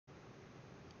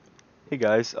Hey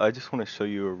guys, I just want to show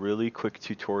you a really quick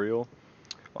tutorial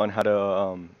on how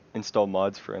to install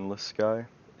mods for Endless Sky.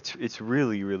 It's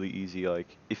really easy. Like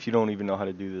if you don't even know how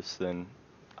to do this, then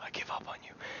I give up on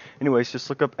you. Anyways, just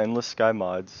look up Endless Sky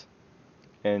mods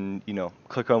and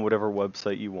click on whatever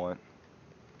website you want.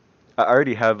 I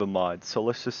already have a mod, so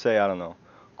let's just say I don't know,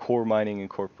 Core Mining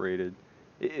Incorporated.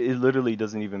 It literally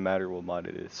doesn't even matter what mod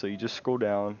it is. So you just scroll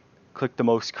down, click the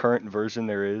most current version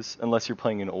there is, unless you're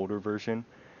playing an older version,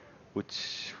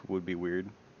 which would be weird.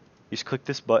 You just click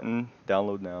this button,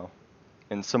 download now,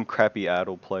 and some crappy ad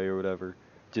will play or whatever.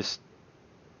 Just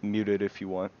mute it if you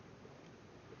want.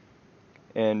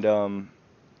 And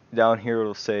down here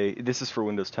it'll say, this is for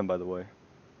Windows 10 by the way.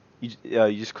 You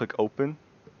just click open.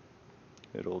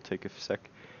 It'll take a sec,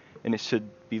 and it should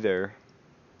be there.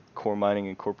 Core Mining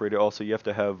Incorporated. Also, you have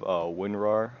to have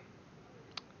WinRAR,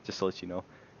 just to let you know.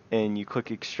 And you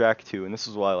click extract to, and this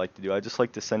is what I like to do. I just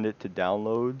like to send it to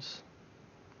downloads.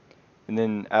 And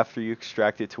then after you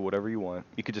extract it to whatever you want,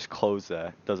 you could just close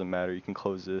that. Doesn't matter. You can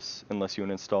close this unless you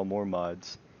want to install more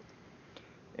mods.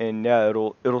 And yeah,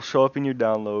 it'll show up in your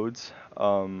downloads.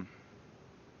 Oh,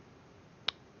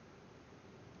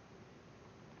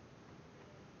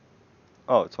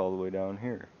 it's all the way down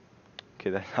here. Okay,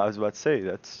 that, I was about to say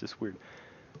that's just weird.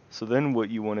 So then what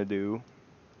you want to do,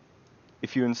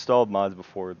 if you installed mods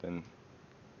before, then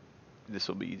this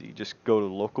will be easy. Just go to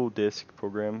local disk,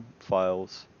 program,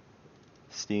 files,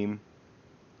 Steam,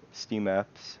 Steam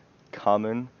apps,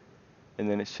 common, and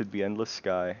then it should be Endless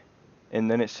Sky.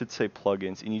 And then it should say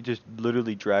plugins, and you just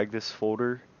literally drag this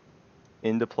folder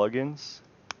into plugins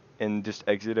and just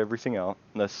exit everything out,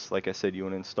 unless, like I said, you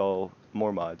want to install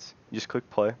more mods. You just click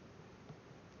play.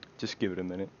 Just give it a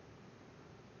minute.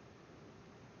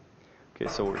 Okay,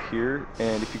 so we're here,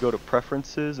 and if you go to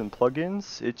preferences and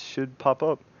plugins, it should pop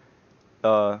up.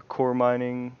 Core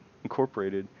Mining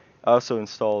Incorporated. I also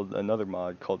installed another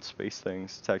mod called Space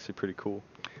Things. It's actually pretty cool.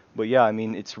 But yeah, I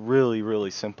mean, it's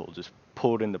really simple. Just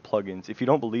pull it into plugins. If you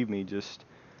don't believe me, just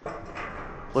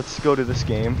let's go to this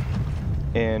game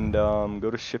and go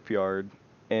to Shipyard.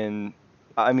 And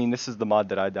I mean, this is the mod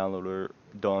that I downloaded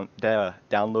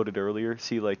earlier.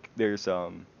 See, like there's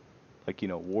like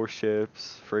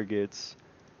warships, frigates,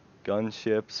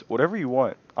 gunships, whatever you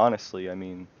want. Honestly, I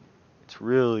mean, it's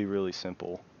really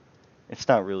simple. It's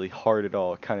not really hard at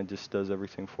all. It kind of just does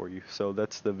everything for you. So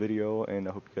that's the video, and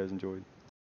I hope you guys enjoyed.